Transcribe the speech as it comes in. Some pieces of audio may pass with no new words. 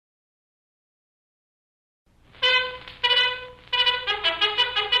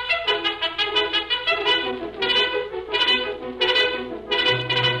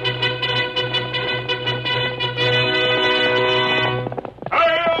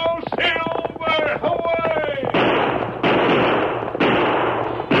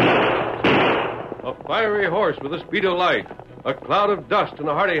fiery horse with the speed of light, a cloud of dust, and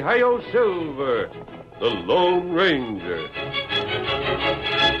a hearty hi-yo Silver, the Lone Ranger.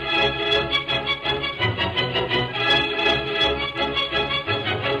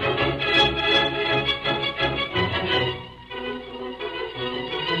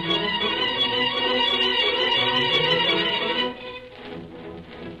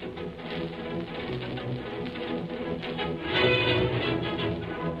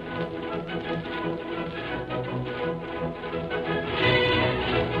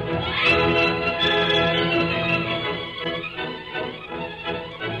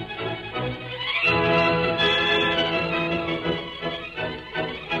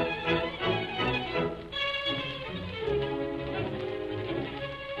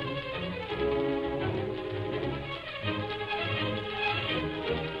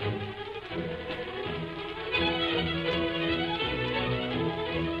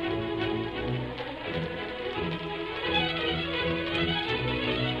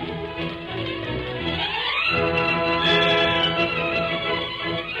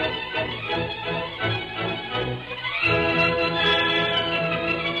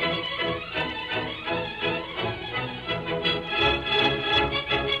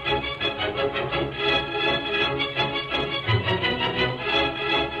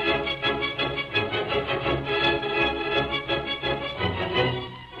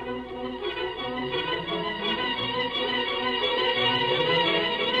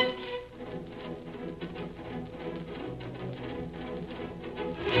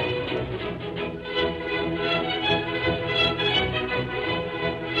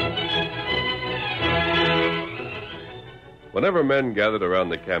 Whenever men gathered around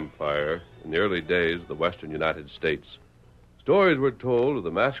the campfire in the early days of the western United States, stories were told of the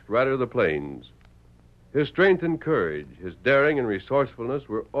masked rider of the plains. His strength and courage, his daring and resourcefulness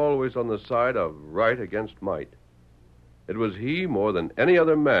were always on the side of right against might. It was he, more than any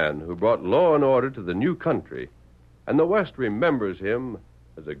other man, who brought law and order to the new country, and the West remembers him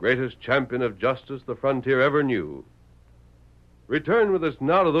as the greatest champion of justice the frontier ever knew. Return with us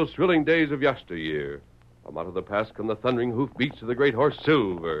now to those thrilling days of yesteryear. From out of the past come the thundering hoofbeats of the great horse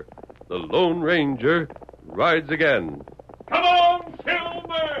Silver. The Lone Ranger rides again. Come on,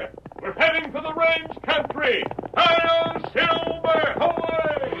 Silver! We're heading for the range country! Hi-yo, Silver! Away!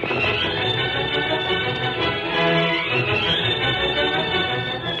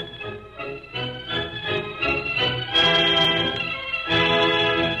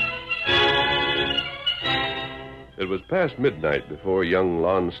 It was past midnight before young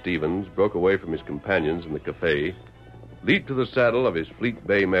Lon Stevens broke away from his companions in the cafe, leaped to the saddle of his fleet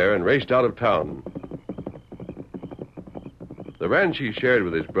bay mare, and raced out of town. The ranch he shared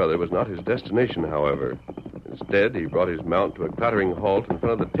with his brother was not his destination, however. Instead, he brought his mount to a clattering halt in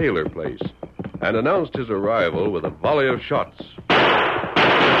front of the Taylor place and announced his arrival with a volley of shots. Yippee!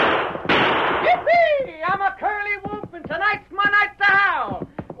 I'm a curly wolf, and tonight's my night to howl.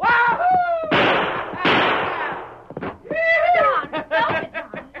 Wahoo!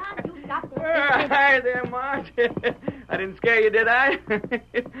 Hi there, Marge. I didn't scare you, did I?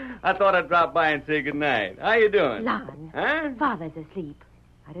 I thought I'd drop by and say goodnight. How you doing? Lon, Huh? Father's asleep.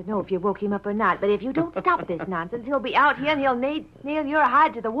 I don't know if you woke him up or not, but if you don't stop this nonsense, he'll be out here and he'll nail your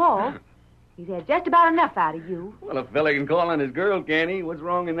hide to the wall. He's had just about enough out of you. Well, a fella can call on his girl, can he? What's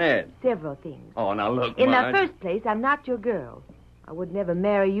wrong in that? Several things. Oh, now look, In Marge. the first place, I'm not your girl. I would never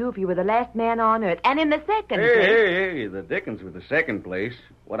marry you if you were the last man on earth. And in the second place... Hey, the dickens with the second place.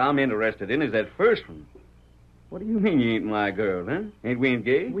 What I'm interested in is that first one. What do you mean you ain't my girl, huh? Ain't we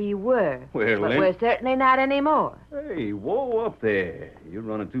engaged? We were. Well, but then- we're certainly not anymore. Hey, whoa up there. You're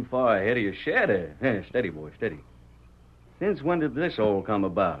running too far ahead of your shadow. Steady, boy, steady. Since when did this all come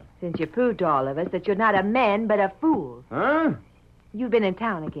about? Since you proved to all of us that you're not a man, but a fool. Huh? You've been in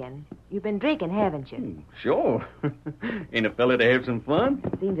town again. You've been drinking, haven't you? Sure. Ain't a fella to have some fun?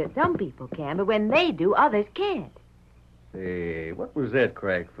 Seems that some people can, but when they do, others can't. Hey, what was that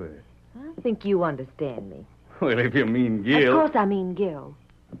crack for? I think you understand me. Well, if you mean Of Gil. course I mean Gil.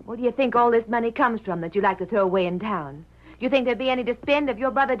 Where do you think all this money comes from that you like to throw away in town? Do you think there'd be any to spend if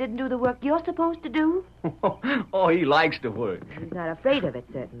your brother didn't do the work you're supposed to do? Oh, he likes to work. He's not afraid of it,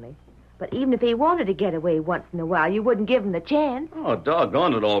 certainly. But even if he wanted to get away once in a while, you wouldn't give him the chance. Oh,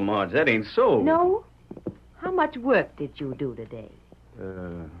 doggone it all, Marge. That ain't so. No? How much work did you do today?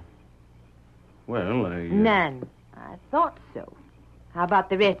 Well, I... None. I thought so. How about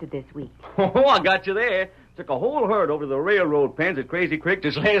the rest of this week? Oh, I got you there. Took a whole herd over to the railroad pens at Crazy Creek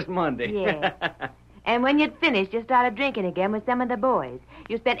just last Monday. Yeah. And when you'd finished, you started drinking again with some of the boys.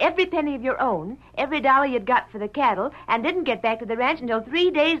 You spent every penny of your own, every dollar you'd got for the cattle, and didn't get back to the ranch until 3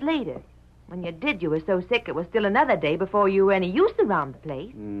 days later. When you did, you were so sick it was still another day before you were any use around the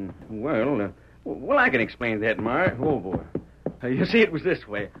place. Well, I can explain that, Mar. Oh, boy. You see, it was this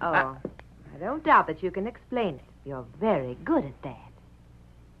way. Oh, I don't doubt that you can explain it. You're very good at that.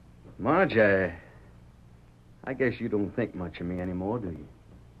 Marge, I guess you don't think much of me anymore, do you?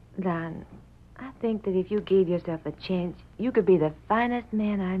 Lon, I think that if you gave yourself a chance, you could be the finest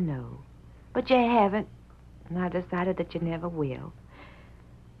man I know. But you haven't, and I decided that you never will.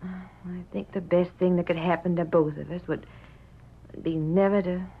 I think the best thing that could happen to both of us would be never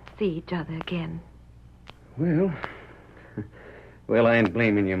to see each other again. Well, I ain't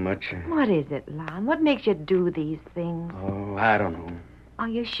blaming you much. What is it, Lon? What makes you do these things? Oh, I don't know. Are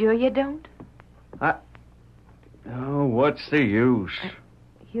you sure you don't? Oh, what's the use?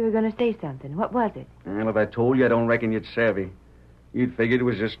 You were going to say something. What was it? Well, if I told you, I don't reckon you'd savvy. You'd figure it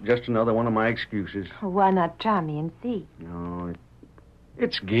was just another one of my excuses. Well, why not try me and see? No,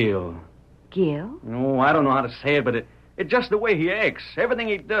 it's Gil. Gil? No, I don't know how to say it, but it's just the way he acts. Everything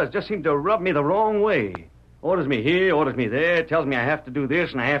he does just seems to rub me the wrong way. Orders me here, orders me there, tells me I have to do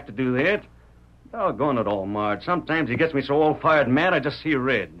this and I have to do that. Doggone it all, Marge. Sometimes he gets me so all-fired mad I just see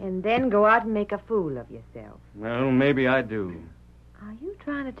red. And then go out and make a fool of yourself. Well, maybe I do. Are you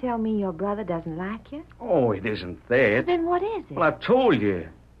trying to tell me your brother doesn't like you? Oh, it isn't that. Then what is it? Well, I've told you.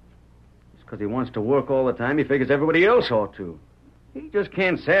 It's because he wants to work all the time. He figures everybody else ought to. He just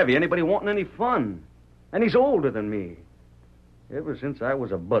can't savvy anybody wanting any fun. And he's older than me. Ever since I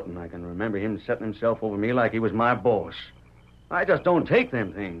was a button, I can remember him setting himself over me like he was my boss. I just don't take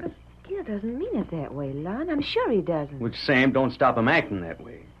them things. But Gil doesn't mean it that way, Lon. I'm sure he doesn't. Which, Sam, don't stop him acting that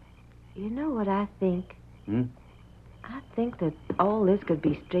way. You know what I think? Hmm? I think that all this could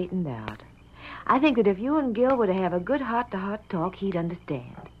be straightened out. I think that if you and Gil were to have a good heart-to-heart talk, he'd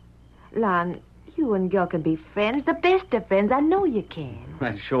understand. Lon, you and Gil can be friends, the best of friends. I know you can.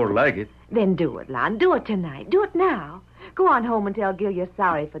 I'd sure like it. Then do it, Lon. Do it tonight. Do it now. Go on home and tell Gil you're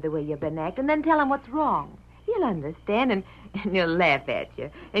sorry for the way you've been acting, then tell him what's wrong. He'll understand, and he'll laugh at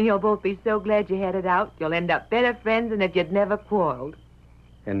you. And you'll both be so glad you had it out, you'll end up better friends than if you'd never quarreled.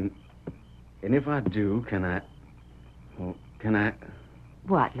 And if I do, can I...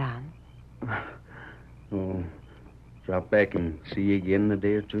 What, Lon? Oh, drop back and see you again in a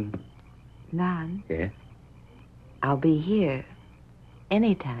day or two? Lon? Yeah? I'll be here.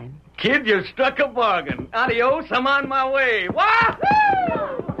 Anytime. Kid, you struck a bargain. Adios, I'm on my way. Wahoo!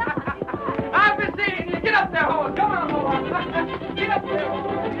 I've been seeing you. Get up there, Howard. Come on, Howard. Get up there.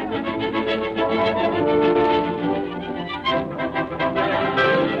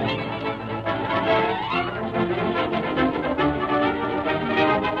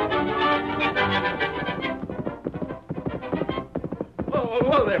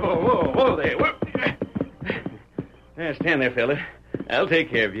 Whoa there. Stand there, fella. I'll take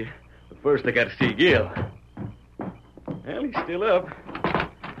care of you. But first, I got to see Gil. Well, he's still up.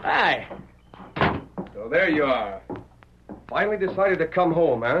 Hi. So there you are. Finally decided to come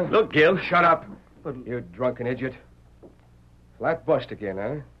home, huh? Look, Gil. Shut up. You drunken idiot. Flat bust again,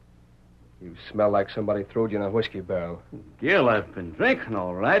 huh? You smell like somebody throwed you in a whiskey barrel. Gil, I've been drinking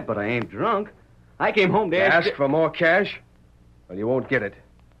all right, but I ain't drunk. I came home to ask for more cash? Well, you won't get it.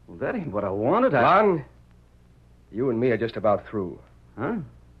 Well, that ain't what I wanted. Lon, you and me are just about through. Huh?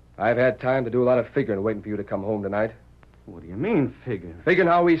 I've had time to do a lot of figuring waiting for you to come home tonight. What do you mean, figuring? Figuring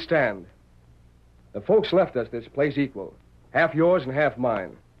how we stand. The folks left us this place equal. Half yours and half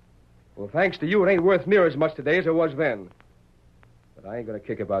mine. Well, thanks to you, it ain't worth near as much today as it was then. But I ain't going to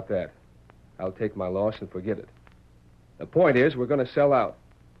kick about that. I'll take my loss and forget it. The point is, we're going to sell out.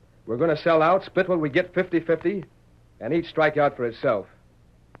 We're going to sell out, split what we get 50-50, and each strike out for itself.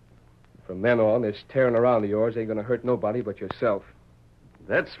 From then on, this tearing around of yours ain't going to hurt nobody but yourself.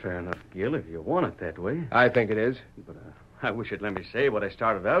 That's fair enough, Gil, if you want it that way. I think it is. But I wish you'd let me say what I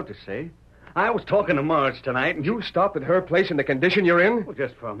started out to say. I was talking to Marge tonight, and you stopped at her place in the condition you're in? Well,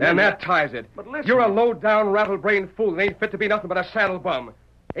 just for a minute. And that ties it. But listen... You're a low-down, rattle-brained fool that ain't fit to be nothing but a saddle bum.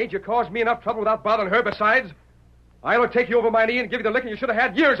 Ain't you caused me enough trouble without bothering her besides? I'll take you over my knee and give you the licking you should have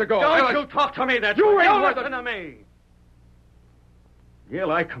had years ago. Don't you talk to me that way. You ain't listen to me.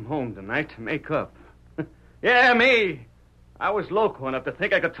 Gil, I come home tonight to make up. Yeah, me. I was loco enough to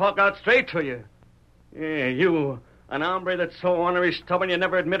think I could talk out straight to you. Yeah, you, an hombre that's so ornery stubborn you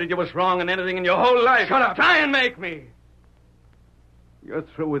never admitted you was wrong in anything in your whole life. Shut up. Try and make me. You're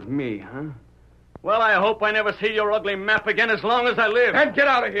through with me, huh? Well, I hope I never see your ugly map again as long as I live. And get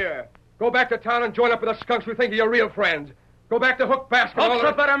out of here. Go back to town and join up with the skunks who think you're real friends. Go back to Hook Basket. Hook's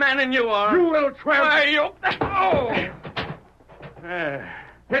a better man than you are. You little tramp. Why, you... Oh!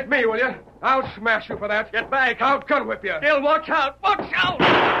 Hit me, will you? I'll smash you for that. Get back. I'll gun whip you. Gil, watch out. Watch out!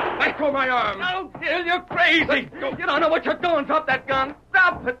 Let go my arm. No, Gil, you're crazy. You don't know what you're doing. Drop that gun.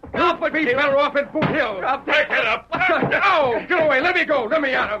 Drop it. Drop it, Be Gil. better off at Boot Hill. Drop Break that. it up. Oh, get away. Let me go. Let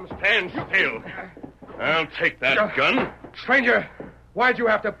me at him. Stand still. I'll take that gun. Stranger, why'd you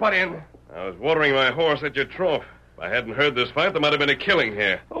have to butt in? I was watering my horse at your trough. If I hadn't heard this fight, there might have been a killing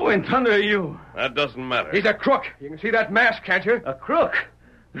here. Who in thunder are you? That doesn't matter. He's a crook. You can see that mask, can't you? A crook?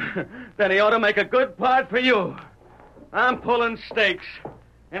 Then he ought to make a good part for you. I'm pulling stakes.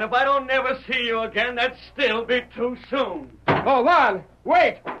 And if I don't never see you again, that'd still be too soon. Oh, Lon,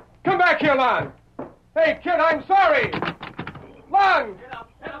 wait. Come back here, Lon. Hey, kid, I'm sorry. Lon! Get up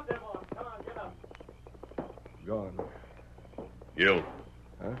there, boy. Come on, get up. Gone. Gil.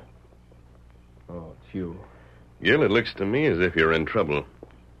 Oh, it's you. Gil, it looks to me as if you're in trouble.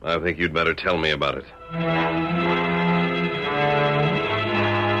 I think you'd better tell me about it.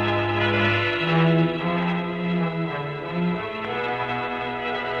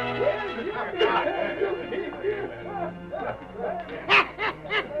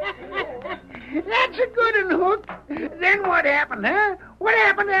 That's a good one, Hook. Then what happened, huh? What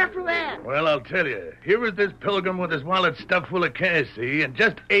happened after that? Well, I'll tell you. Here was this pilgrim with his wallet stuffed full of cash, see, and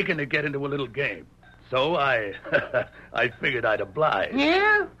just aching to get into a little game. So I figured I'd oblige.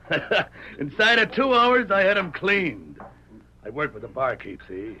 Yeah? Inside of 2 hours, I had him cleaned. I worked with the barkeep,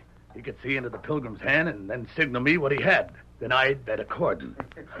 see. He could see into the pilgrim's hand and then signal me what he had. Then I'd bet according.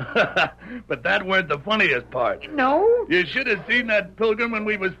 But that weren't the funniest part. No? You should have seen that pilgrim when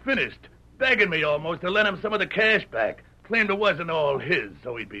we was finished. Begging me almost to lend him some of the cash back. Claimed it wasn't all his,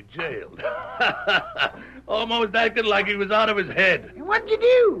 so he'd be jailed. Almost acted like he was out of his head. What'd you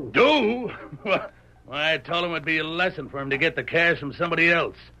do? Do? Well, I told him it'd be a lesson for him to get the cash from somebody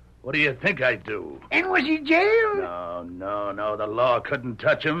else. What do you think I'd do? And was he jailed? No. The law couldn't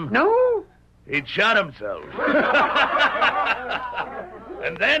touch him. No? He'd shot himself.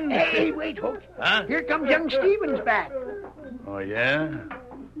 And then... Hey, wait, Hook. Huh? Here comes young Stevens back. Oh, yeah?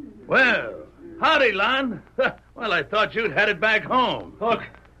 Well, howdy, Lon. Well, I thought you'd headed back home. Hook,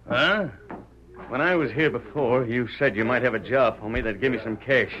 Huh? when I was here before, you said you might have a job for me that'd give me some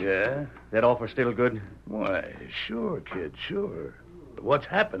cash. Yeah? That offer still good? Why, sure, kid, sure. But what's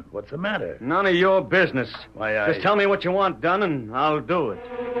happened? What's the matter? None of your business. Why, I... Just tell me what you want done, and I'll do it.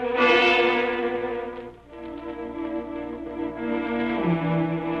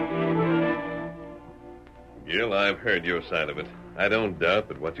 Gil, I've heard your side of it. I don't doubt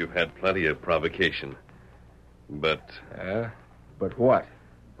but what you've had plenty of provocation. But, But what?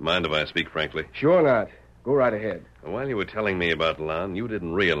 mind if I speak frankly? Sure not. Go right ahead. While you were telling me about Lon, you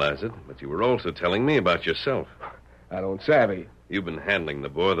didn't realize it, but you were also telling me about yourself. I don't savvy. You've been handling the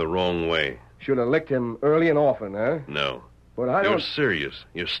boy the wrong way. Should have licked him early and often, huh? No. But I You're don't... serious.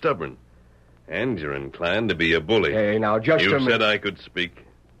 You're stubborn. And you're inclined to be a bully. Hey, now, just You a minute. said I could speak.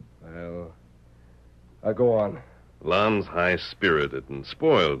 Well, go on. Lon's high-spirited and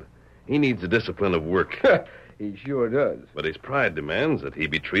spoiled. He needs the discipline of work. He sure does. But his pride demands that he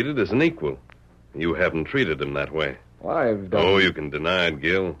be treated as an equal. You haven't treated him that way. I've done... Oh, you can deny it,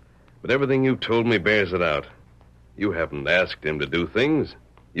 Gil. But everything you've told me bears it out. You haven't asked him to do things.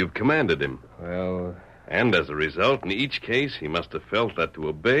 You've commanded him. Well, And as a result, in each case, he must have felt that to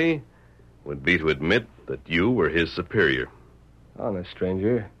obey would be to admit that you were his superior. honest,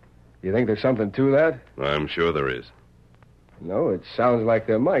 stranger. You think there's something to that? I'm sure there is. No, it sounds like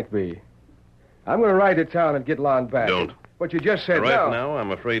there might be. I'm going to ride to town and get Lon back. Don't. What you just said Right now, I'm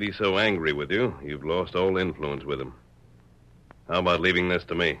afraid he's so angry with you, you've lost all influence with him. How about leaving this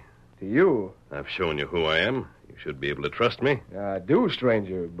to me? To you. I've shown you who I am. You should be able to trust me. I do,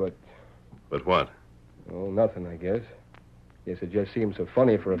 stranger, but... But what? Oh, nothing, I guess. Guess it just seems so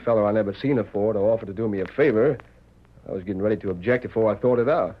funny for a fellow I never seen afore to offer to do me a favor. I was getting ready to object before I thought it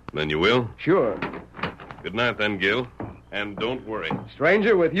out. Then you will? Sure. Good night, then, Gil. And don't worry.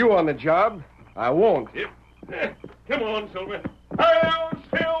 Stranger, with you on the job, I won't. Yep. Come on, Silver. Hail,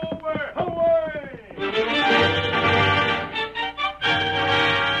 Silver! Away!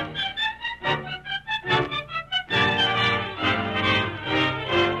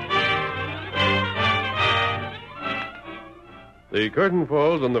 The curtain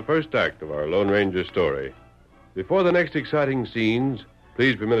falls on the first act of our Lone Ranger story. Before the next exciting scenes,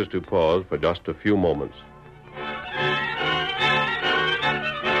 please permit us to pause for just a few moments.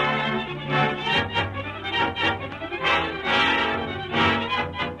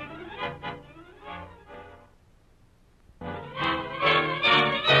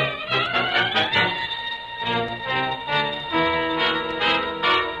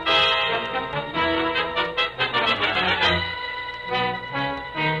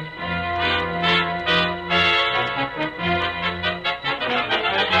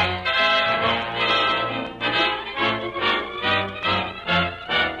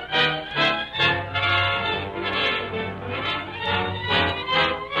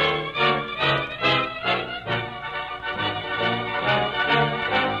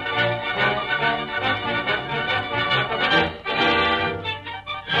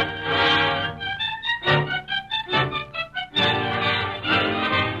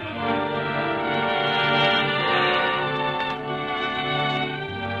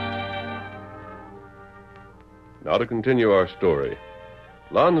 Now to continue our story.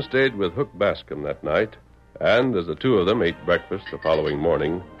 Lon stayed with Hook Bascom that night, and as the two of them ate breakfast the following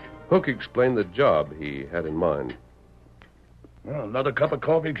morning, Hook explained the job he had in mind. Well, another cup of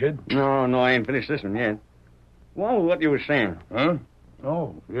coffee, kid? No, I ain't finished this one yet. Well, what you were saying? Huh?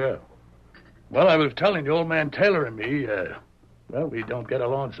 Oh, yeah. Well, I was telling you, old man Taylor and me, well, we don't get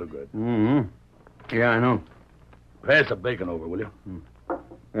along so good. Mm-hmm. Yeah, I know. Pass the bacon over, will you?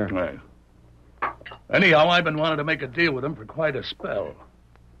 Yeah. Right. Anyhow, I've been wanting to make a deal with him for quite a spell.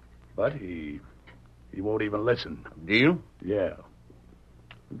 But he won't even listen. Deal? Yeah.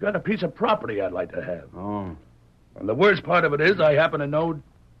 We've got a piece of property I'd like to have. Oh. And the worst part of it is I happen to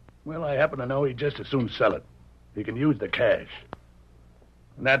know he'd just as soon sell it. He can use the cash.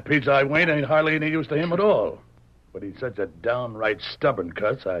 And that piece I want ain't hardly any use to him at all. But he's such a downright stubborn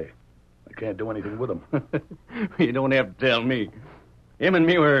cuss, I can't do anything with him. You don't have to tell me. Him and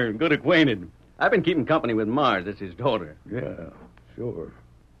me were good acquainted. I've been keeping company with Marge. That's his daughter. Yeah, sure.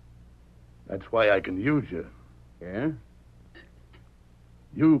 That's why I can use you. Yeah?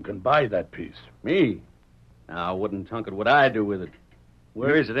 You can buy that piece. Me? Now, wouldn't Tunket what I do with it.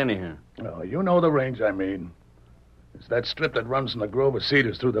 Where is it anyhow? Oh, you know the range I mean. It's that strip that runs from the grove of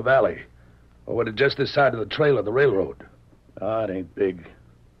cedars through the valley. Over to just this side of the trail of the railroad. Ah, it ain't big.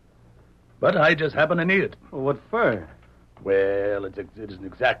 But I just happen to need it. Well, what for? Well, it isn't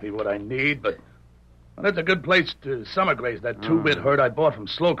exactly what I need, but it's a good place to summer graze that two-bit herd I bought from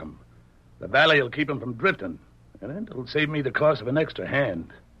Slocum. The valley will keep him from drifting, and it'll save me the cost of an extra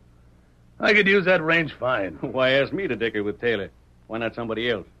hand. I could use that range fine. Why ask me to dicker with Taylor? Why not somebody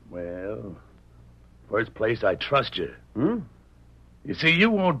else? Well, first place, I trust you. Hmm? You see,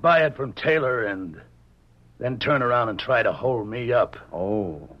 you won't buy it from Taylor and then turn around and try to hold me up.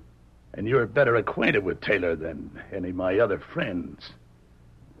 Oh. And you're better acquainted with Taylor than any of my other friends.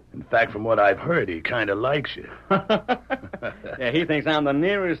 In fact, from what I've heard, he kind of likes you. Yeah, he thinks I'm the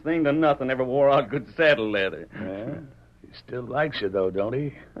nearest thing to nothing ever wore out good saddle leather. Yeah, he still likes you, though, don't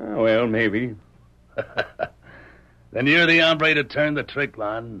he? Oh, well, maybe. Then you're the hombre to turn the trick,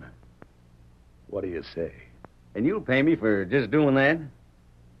 Lon. What do you say? And you'll pay me for just doing that?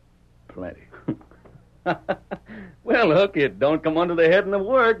 Plenty. Well, Hook, it don't come under the head in the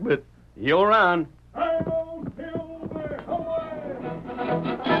work, but you're on. Hi-yo, Silver!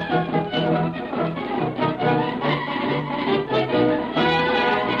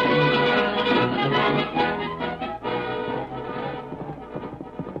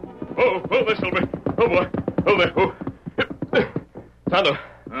 Oh, there, Silver. Oh, boy. Oh, there. Oh. Tonto.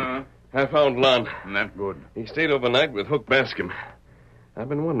 I found Lon. Not good. He stayed overnight with Hook Bascom. I've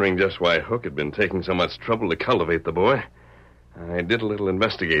been wondering just why Hook had been taking so much trouble to cultivate the boy. I did a little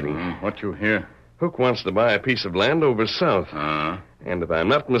investigating. What you hear? Hook wants to buy a piece of land over south. And if I'm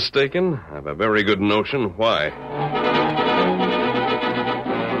not mistaken, I've a very good notion why.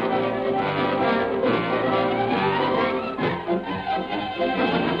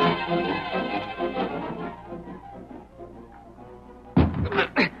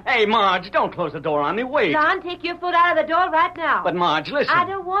 Hey, Marge, don't close the door on me. Wait. Lon, take your foot out of the door right now. But, Marge, listen. I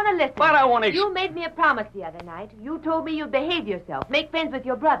don't want to listen. But I want to... You made me a promise the other night. You told me you'd behave yourself, make friends with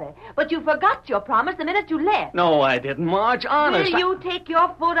your brother. But you forgot your promise the minute you left. No, I didn't, Marge. Honest. Will you take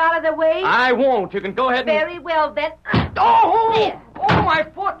your foot out of the way? I won't. You can go ahead and... Very well, then. Oh! There. Oh, my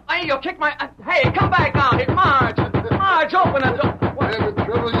foot. Hey, you kicked my... Hey, come back now. It's Marge. Marge, open the door. What? Having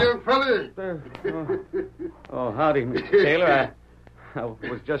trouble, young fella? Oh, howdy, Mr. Taylor. I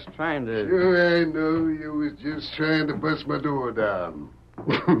was just trying to... Sure, I know. You was just trying to bust my door down.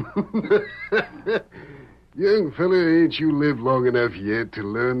 Young fella, ain't you lived long enough yet to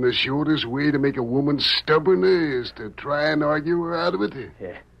learn the shortest way to make a woman stubborner is to try and argue her out of it?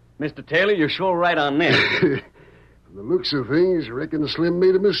 Yeah. Mr. Taylor, you're sure right on this. From the looks of things, I reckon Slim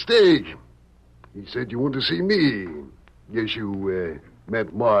made a mistake. He said you wanted to see me. Guess you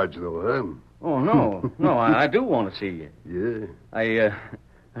met Marge, though, huh? Oh, no. No, I do want to see you. Yeah?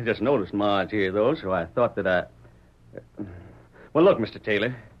 I just noticed Marge here, though, so I thought that I... Well, look, Mr.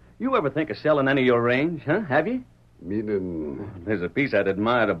 Taylor, you ever think of selling any of your range, huh? Have you? Meaning... There's a piece I'd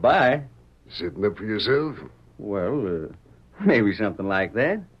admire to buy. Sitting up for yourself? Well, maybe something like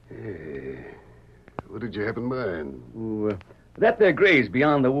that. Yeah. What did you have in mind? Ooh, that there graze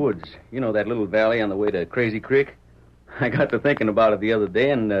beyond the woods. You know, that little valley on the way to Crazy Creek? I got to thinking about it the other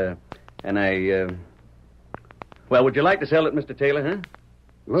day, and I... Well, would you like to sell it, Mr. Taylor, huh?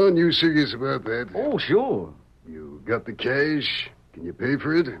 Lon, you serious about that? Oh, sure. You got the cash? Can you pay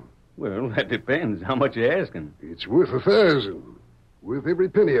for it? Well, that depends. How much you asking? It's worth $1,000. Worth every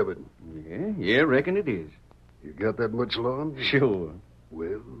penny of it. Yeah, reckon it is. You got that much, Lon? Sure.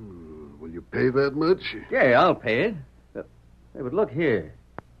 Well, will you pay that much? Yeah, I'll pay it. Hey, but look here.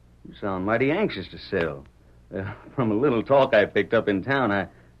 You sound mighty anxious to sell. From a little talk I picked up in town,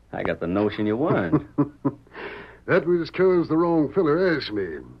 I got the notion you weren't. That was 'cause the wrong feller asked me.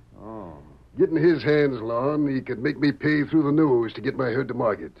 Oh. Getting his hands long, he could make me pay through the nose to get my herd to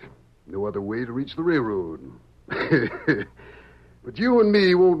market. No other way to reach the railroad. But you and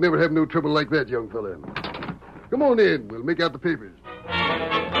me won't never have no trouble like that, young fella. Come on in. We'll make out the papers.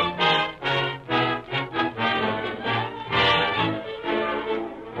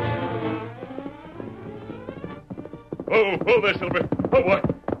 Oh, there, Silver. Oh, boy.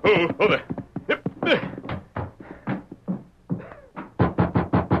 Oh, there.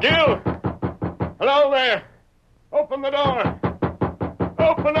 Gil! Hello there. Open the door.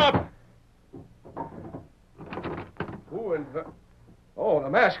 Open up. Who in the... Oh, the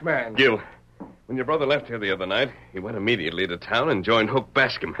masked man. Gil, when your brother left here the other night, he went immediately to town and joined Hook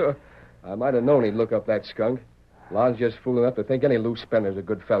Bascom. I might have known he'd look up that skunk. Lon's just fool enough to think any loose spender's a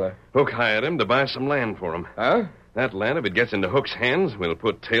good fella. Hook hired him to buy some land for him. Huh? That land, if it gets into Hook's hands, will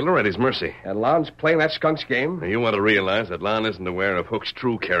put Taylor at his mercy. And Lon's playing that skunk's game? Now, you want to realize that Lon isn't aware of Hook's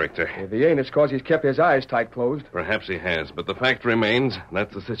true character. If he ain't, it's 'cause he's kept his eyes tight closed. Perhaps he has, but the fact remains,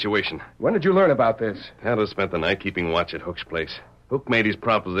 that's the situation. When did you learn about this? Taylor spent the night keeping watch at Hook's place. Hook made his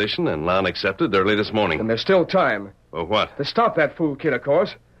proposition, and Lon accepted early this morning. And there's still time. For what? To stop that fool kid, of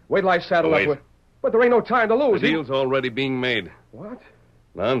course. Wait till I saddle Wait. up with... But there ain't no time to The lose. deal's already being made. What?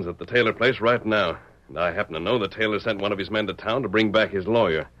 Lon's at the Taylor place right now. And I happen to know that Taylor sent one of his men to town to bring back his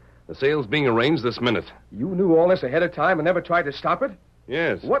lawyer. The sale's being arranged this minute. You knew all this ahead of time and never tried to stop it?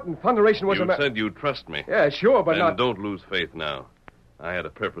 Yes. What in thunderation was You the said you'd trust me. Yeah, sure, but Then not... don't lose faith now. I had a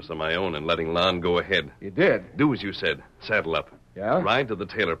purpose of my own in letting Lon go ahead. You did? Do as you said. Saddle up. Yeah? Ride to the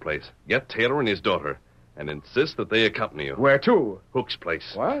Taylor place. Get Taylor and his daughter. And insist that they accompany you. Where to? Hook's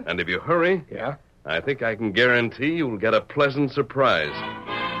place. What? And if you hurry, Yeah? I think I can guarantee you'll get a pleasant surprise.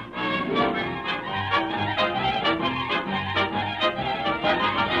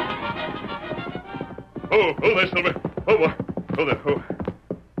 Oh, there, Silver. Oh, boy. Oh, there. Oh.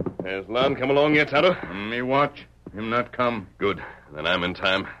 Has Lon come along yet, Tonto? Me watch. Him not come. Good. Then I'm in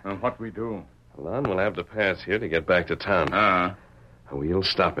time. What we do? Lon will have to pass here to get back to town. Ah. We'll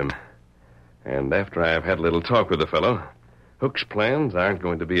stop him. And after I've had a little talk with the fellow, Hook's plans aren't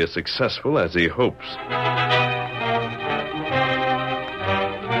going to be as successful as he hopes.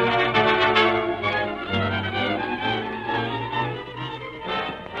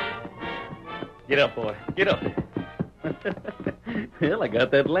 Get up, boy. Get up. Well, I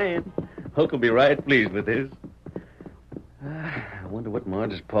got that land. Hook will be right pleased with this. I wonder what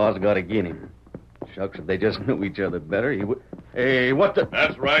Marge's pa's got again him. Shucks, if they just knew each other better, he would... Hey, what the...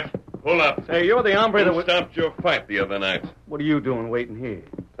 That's right. Pull up. Hey, you're the hombre that Who was... stopped your fight the other night? What are you doing waiting here?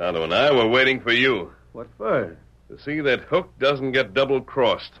 Tonto and I were waiting for you What for? to see that Hook doesn't get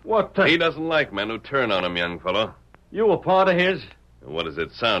double-crossed. What the... He doesn't like men who turn on him, young fellow. You a part of his? And what does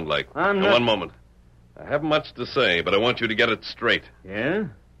it sound like? I'm Now, not- one moment. I haven't much to say, but I want you to get it straight. Yeah?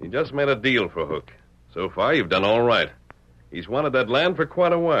 You just made a deal for Hook. So far, you've done all right. He's wanted that land for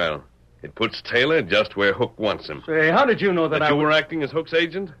quite a while. It puts Taylor just where Hook wants him. Say, how did you know that You were acting as Hook's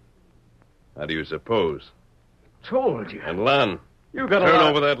agent? How do you suppose? told you? And Lon, You got a turn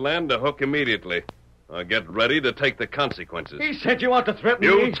lot... over that land to Hook immediately. Or get ready to take the consequences. He sent you out to threaten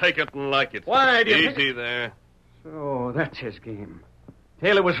You me? take it and like it. Why do you Easy think... there. Oh, that's his game.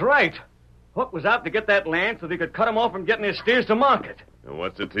 Taylor was right. Hook was out to get that land so they could cut him off from getting his steers to market. And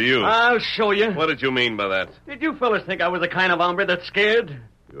what's it to you? I'll show you. What did you mean by that? Did you fellas think I was the kind of hombre that's scared?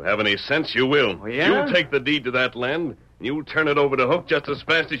 If you have any sense, you will. Oh, yeah? You'll take the deed to that land, and you'll turn it over to Hook just as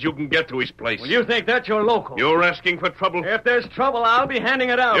fast as you can get to his place. Well, you think that's your local. You're asking for trouble. If there's trouble, I'll be handing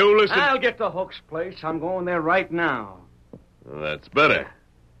it out. You listen. I'll get to Hook's place. I'm going there right now. Well, that's better.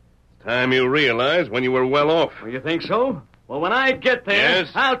 It's time you realize when you were well off. Well, you think so? Well, when I get there,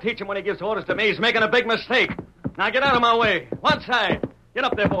 Yes? I'll teach him when he gives orders to me he's making a big mistake. Now get out of my way. One side. Get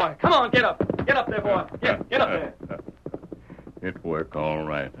up there, boy. Come on, get up. Get up there, boy. Get up there. It worked all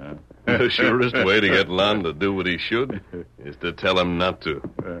right, huh? The surest way to get Lon to do what he should is to tell him not to.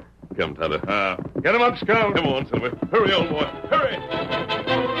 Come, Tonto. Get him up, Scout. Come on, Silver. Hurry, old boy. Hurry.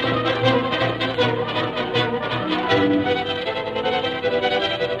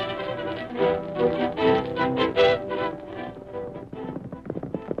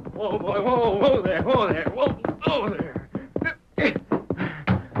 Whoa, boy. Whoa there. Whoa there.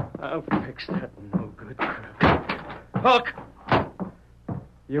 I'll fix that no good crook. Hook!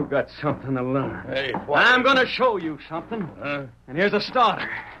 You got something to learn. Hey, what? I'm going to show you something. Huh? And here's a starter.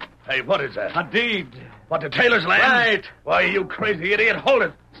 Hey, what is that? A deed. What, the Taylor's land? Right. Why, you crazy idiot. Hold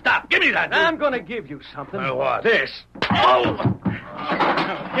it. Stop. Give me that. I'm going to give you something. What? This. Oh!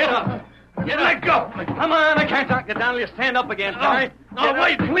 Get up. Get let go. Come on, I can't knock you down. You stand up again, Harry. No,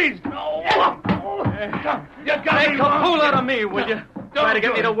 wait, please. No. You got Make me a wrong. fool out of me, will you? Try to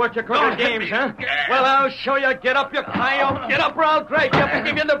get me to work your crooked games, huh? Well, I'll show you. Get up, you coyote. Get up or I'll drag you.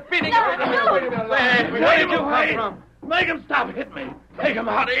 Give you the beating. Where did you come from? Make him stop hitting me. Take him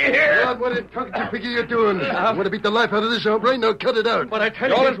out of here. God, what in you figure you're doing? Want to beat the life out of this hombre? Now cut it out. But I tell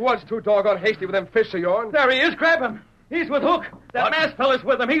You you... always was too doggone hasty with them fists of yours. There he is. Grab him. He's with Hook. That masked fella's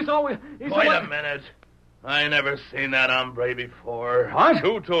with him. He's always... Wait a minute. I never seen that hombre before. What?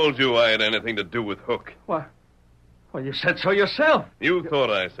 Who told you I had anything to do with Hook? What? Well, you said so yourself. You thought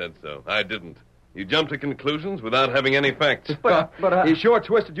I said so. I didn't. You jumped to conclusions without having any facts. But He sure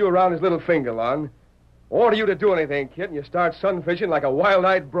twisted you around his little finger, Lon. Order you to do anything, kid, and you start sunfishing like a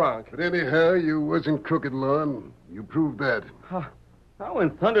wild-eyed bronc. But anyhow, you wasn't crooked, Lon. You proved that. How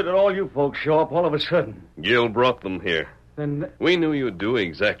in thunder did all you folks show up all of a sudden? Gil brought them here. Then... We knew you'd do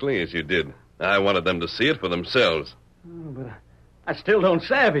exactly as you did. I wanted them to see it for themselves. But I still don't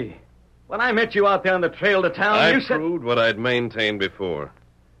savvy. When I met you out there on the trail to town, I you said... proved what I'd maintained before.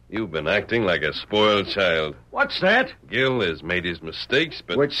 You've been acting like a spoiled child. What's that? Gil has made his mistakes,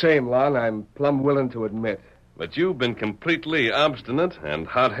 but... Which same, Lon, I'm plumb willing to admit. But you've been completely obstinate and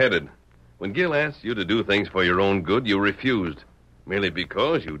hot-headed. When Gil asked you to do things for your own good, you refused. Merely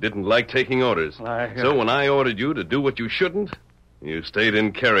because you didn't like taking orders. So when I ordered you to do what you shouldn't, you stayed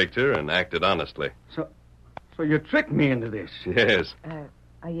in character and acted honestly. So you tricked me into this? Yes.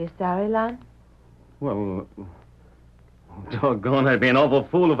 Are you sorry, Lon? Well, doggone, I'd be an awful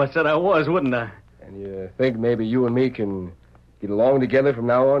fool if I said I was, wouldn't I? And you think maybe you and me can get along together from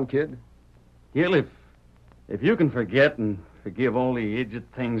now on, kid? Gil, if you can forget and forgive all the idiot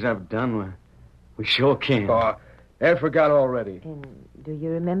things I've done, well, we sure can. Oh, I forgot already. And do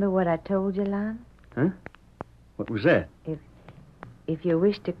you remember what I told you, Lon? Huh? What was that? If you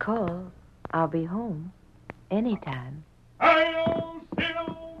wish to call, I'll be home anytime. Hi-yo,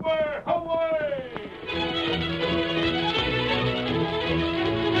 Silver! Away!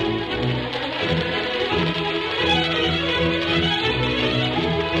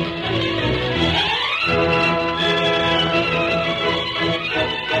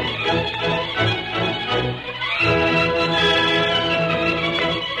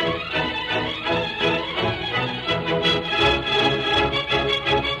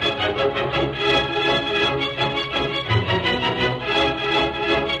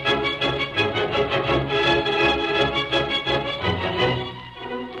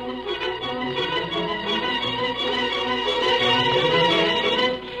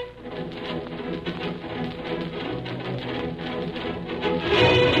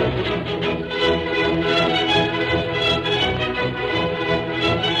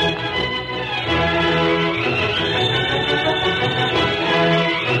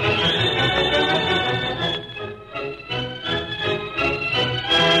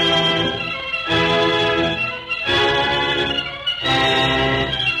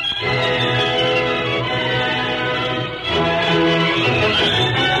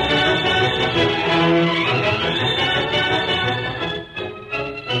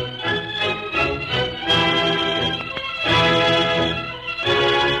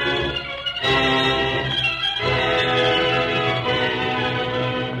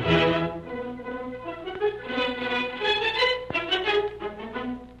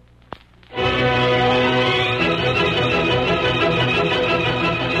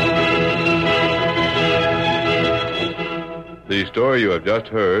 The story you have just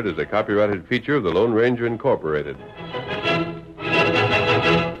heard is a copyrighted feature of the Lone Ranger Incorporated.